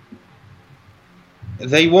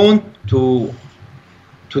they want to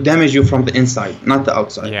damage you from the inside, not the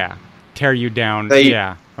outside. Yeah. Tear you down. They,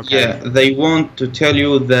 yeah. Okay. Yeah, they want to tell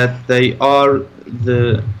you that they are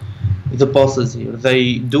the bosses here.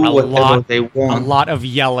 They do whatever they want. A lot of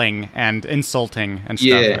yelling and insulting and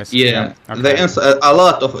stuff. Yeah. Okay. A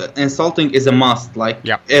lot of insulting is a must. Like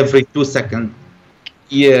every 2 seconds.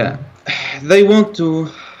 Yeah, they want to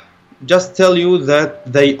just tell you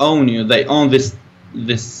that they own you. They own this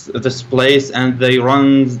place, and they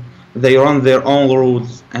run their own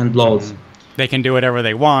rules and laws. They can do whatever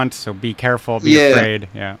they want, so be careful, be afraid.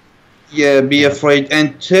 Yeah, be afraid,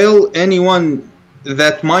 and tell anyone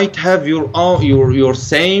that might have your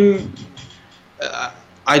same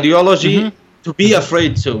ideology to be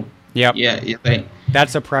afraid too. Yep. Yeah.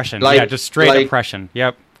 That's oppression. Like- Just straight like- oppression.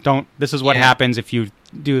 Yep. This is what happens if you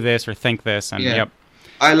do this or think this, and yep.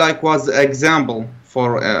 I was example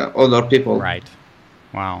for other people. Right.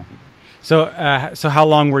 Wow. So how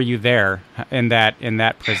long were you there in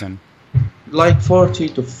that prison? Like 40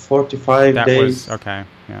 to 45 That days. was okay.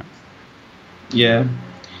 Yeah. Yeah.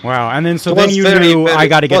 Wow. And then It then was you very, knew very- I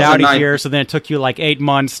got to it get was a out of night- here. So then it took you like 8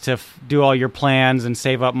 months to do all your plans and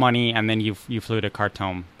save up money, and then you flew to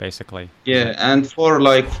Khartoum, basically. Yeah, and for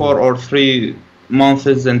like 4 or 3 months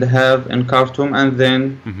and a half in Khartoum, and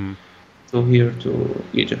then to here to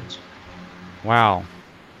Egypt. Wow.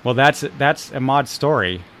 Well, that's Ahmad's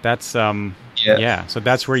story. That's yeah. So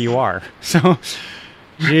that's where you are. So,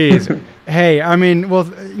 geez. Hey, I mean, well,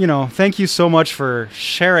 thank you so much for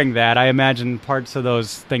sharing that. I imagine parts of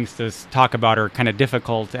those things to talk about are kind of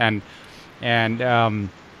difficult, and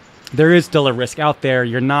there is still a risk out there.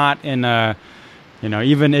 You're not in a,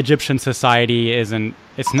 even Egyptian society isn't.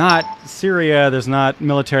 It's not Syria. There's not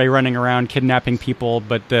military running around kidnapping people,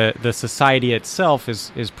 but the society itself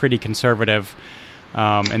is pretty conservative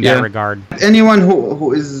in that regard. Anyone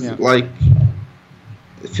who is like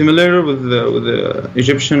familiar with the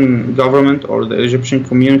Egyptian government or the Egyptian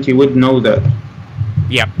community would know that.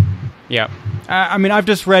 Yep. I mean, I've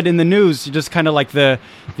just read in the news, just kind of like the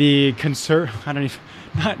I don't even.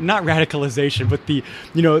 Not radicalization, but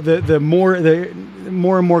the more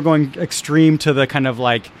and more going extreme to the kind of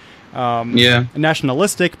like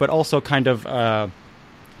nationalistic, but also kind of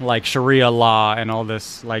like Sharia law and all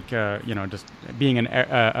this, like just being an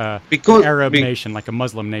Arab nation, like a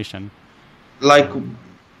Muslim nation. Like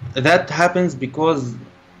that happens because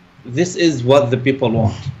this is what the people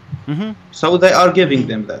want. So they are giving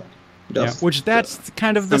them that. Which that's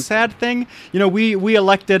kind of the sad thing. We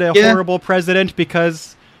elected a horrible president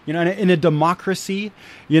because, in a democracy,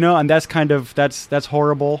 and that's kind of, that's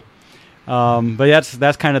horrible. But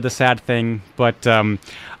that's kind of the sad thing. But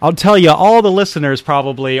I'll tell you, all the listeners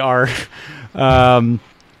probably are on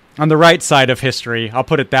the right side of history. I'll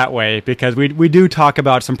put it that way, because we do talk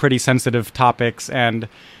about some pretty sensitive topics, and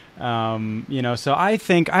so I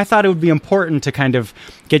thought it would be important to kind of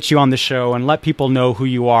get you on the show and let people know who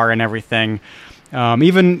you are and everything.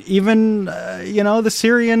 Even the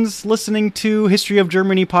Syrians listening to History of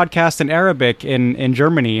Germany podcast in Arabic in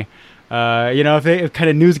Germany, if kind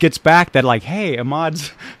of news gets back that like, hey,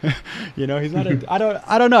 Ahmad's, he's not I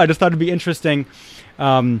don't know. I just thought it'd be interesting.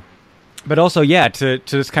 But also, to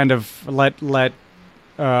just kind of let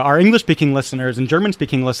our English-speaking listeners and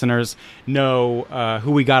German-speaking listeners know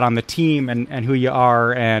who we got on the team and who you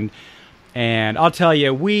are, and I'll tell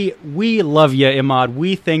you, we love you, Ahmad.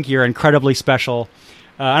 We think you're incredibly special,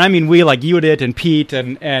 and I mean we, like Judith and Pete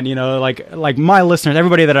and like my listeners,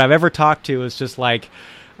 everybody that I've ever talked to is just like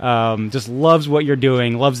just loves what you're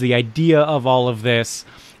doing, loves the idea of all of this.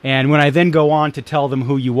 And when I then go on to tell them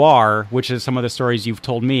who you are, which is some of the stories you've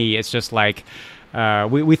told me, it's just like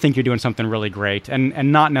we think you're doing something really great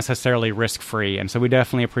and not necessarily risk-free. And so we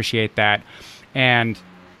definitely appreciate that. And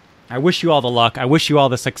I wish you all the luck. I wish you all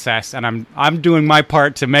the success. And I'm doing my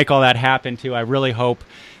part to make all that happen too. I really hope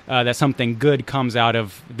that something good comes out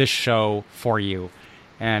of this show for you.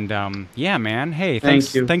 And yeah, man. Hey,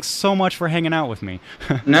 thanks so much for hanging out with me.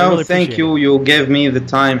 No, really thank you. You gave me the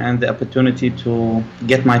time and the opportunity to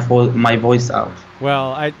get my voice out.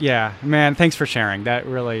 Well, yeah, man. Thanks for sharing. That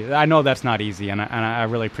really, I know that's not easy, and I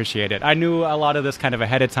really appreciate it. I knew a lot of this kind of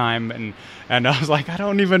ahead of time, and I was like,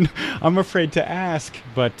 I'm afraid to ask.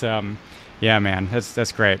 But yeah, man,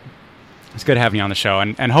 that's great. It's good having you on the show,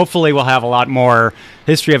 and hopefully we'll have a lot more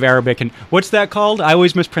history of Arabic. And what's that called? I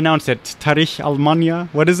always mispronounce it. Tarikh Almanya.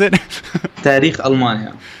 What is it? Tarikh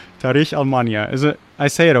Almanya. Tarikh Almanya. Is it? I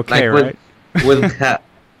say it okay, like with, right? With ha.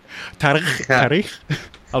 Tarikh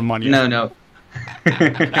Almanya. No.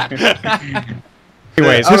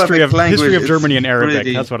 Anyways, history of Germany in Arabic.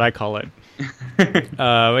 Pretty... That's what I call it.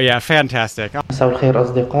 Yeah, fantastic. مساء الخير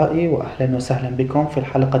أصدقائي وأهلا وسهلا بكم في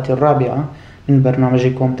الحلقة الرابعة من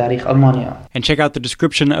برنامجكم تاريخ ألمانيا. And check out the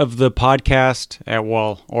description of the podcast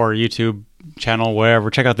or YouTube channel, wherever.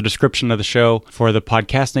 Check out the description of the show for the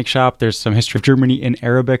Podcastnik shop. There's some History of Germany in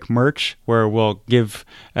Arabic merch where we'll give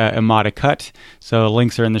Imad a cut. So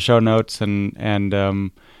links are in the show notes and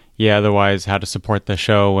yeah, otherwise how to support the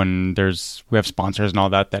show, and we have sponsors and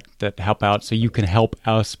all that help out, so you can help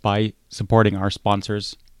us by supporting our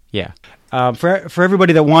sponsors. Yeah. For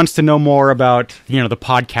everybody that wants to know more about, the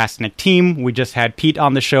Podcastnik team, we just had Pete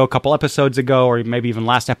on the show a couple episodes ago, or maybe even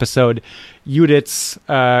last episode. Judith's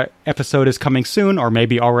episode is coming soon, or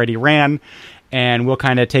maybe already ran, and we'll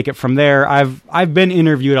kind of take it from there. I've been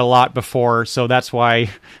interviewed a lot before, so that's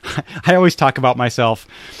why I always talk about myself.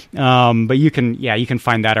 But you can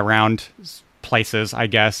find that around places, I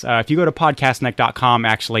guess. If you go to podcastnik.com,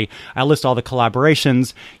 actually, I list all the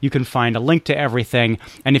collaborations. You can find a link to everything.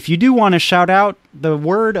 And if you do want to shout out the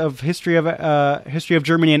word of history of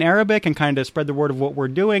Germany in Arabic and kind of spread the word of what we're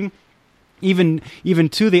doing, even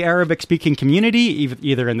to the Arabic-speaking community,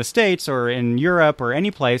 either in the States or in Europe or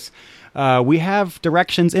any place, we have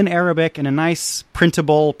directions in Arabic in a nice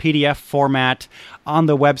printable PDF format on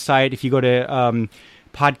the website. If you go to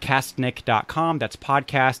podcastnik.com, that's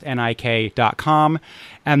podcastnik.com,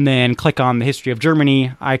 and then click on the History of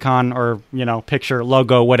Germany icon or picture,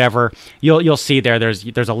 logo, whatever, you'll see there's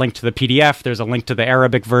a link to the PDF, there's a link to the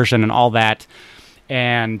Arabic version and all that.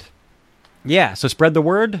 And yeah, so spread the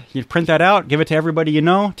word. You print that out, give it to everybody you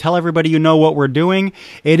know, tell everybody you know what we're doing.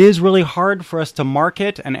 It is really hard for us to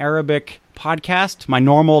market an Arabic podcast. My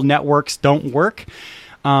normal networks don't work.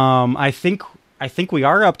 I think we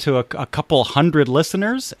are up to a couple hundred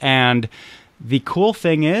listeners, and the cool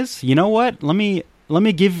thing is, you know what? Let me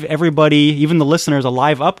give everybody, even the listeners, a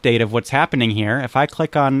live update of what's happening here. If I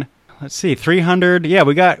click on, let's see, 300. Yeah,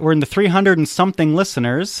 we're in the 300 and something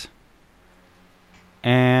listeners.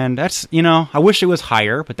 And that's, I wish it was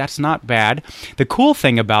higher, but that's not bad. The cool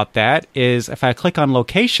thing about that is if I click on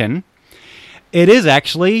location, it is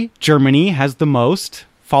actually Germany has the most,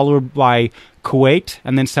 followed by Kuwait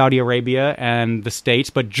and then Saudi Arabia and the States.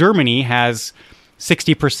 But Germany has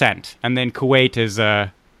 60%. And then Kuwait is,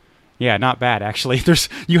 not bad, actually.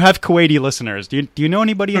 You have Kuwaiti listeners. Do you know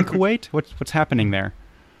anybody in Kuwait? What's happening there?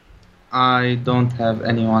 I don't have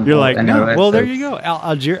anyone. You're like, no. Well, there you go.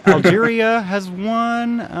 Algeria has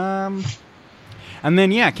one. And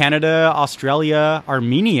then, Canada, Australia,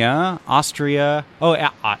 Armenia, Austria. Oh,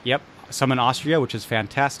 yep. Some in Austria, which is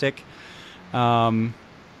fantastic.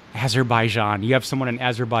 Azerbaijan. You have someone in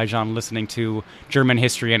Azerbaijan listening to German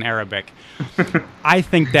history and Arabic. I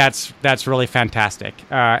think that's really fantastic.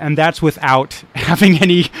 And that's without having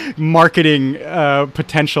any marketing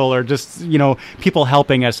potential or just, people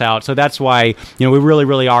helping us out. So that's why, we really,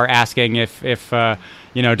 really are asking if you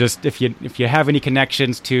have any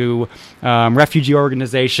connections to refugee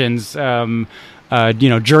organizations, German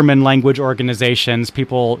language organizations,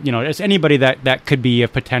 people, it's anybody that could be a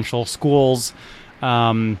potential schools,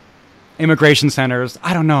 immigration centers,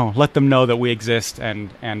 I don't know, let them know that we exist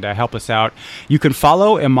and help us out. You can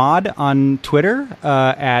follow Imad on Twitter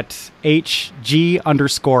at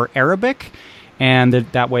HG_Arabic, and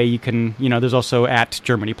that way you can, there's also at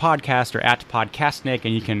Germany Podcast or at Podcastnik,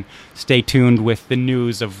 and you can stay tuned with the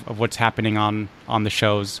news of what's happening on the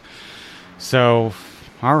shows. So,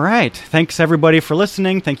 all right. Thanks, everybody, for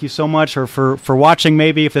listening. Thank you so much, or for watching,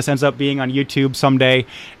 maybe, if this ends up being on YouTube someday.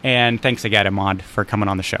 And thanks again, Imad, for coming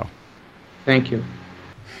on the show. Thank you.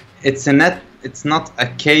 It's not a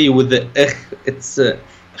K with the it's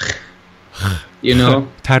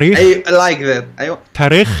Tarikh. I like that.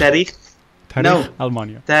 Tarikh. No.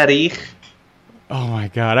 Almanya. Tarikh Oh my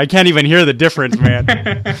God. I can't even hear the difference, man.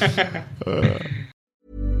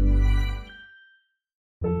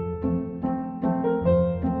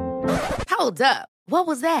 Hold up. What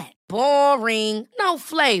was that? Boring. No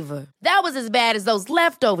flavor. That was as bad as those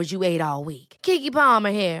leftovers you ate all week. Keke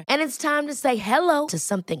Palmer here. And it's time to say hello to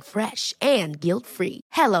something fresh and guilt-free.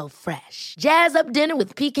 Hello Fresh. Jazz up dinner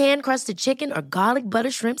with pecan-crusted chicken or garlic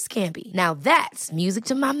butter shrimp scampi. Now that's music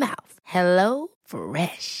to my mouth. Hello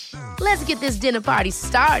Fresh. Let's get this dinner party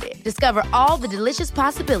started. Discover all the delicious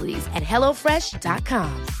possibilities at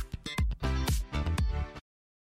HelloFresh.com.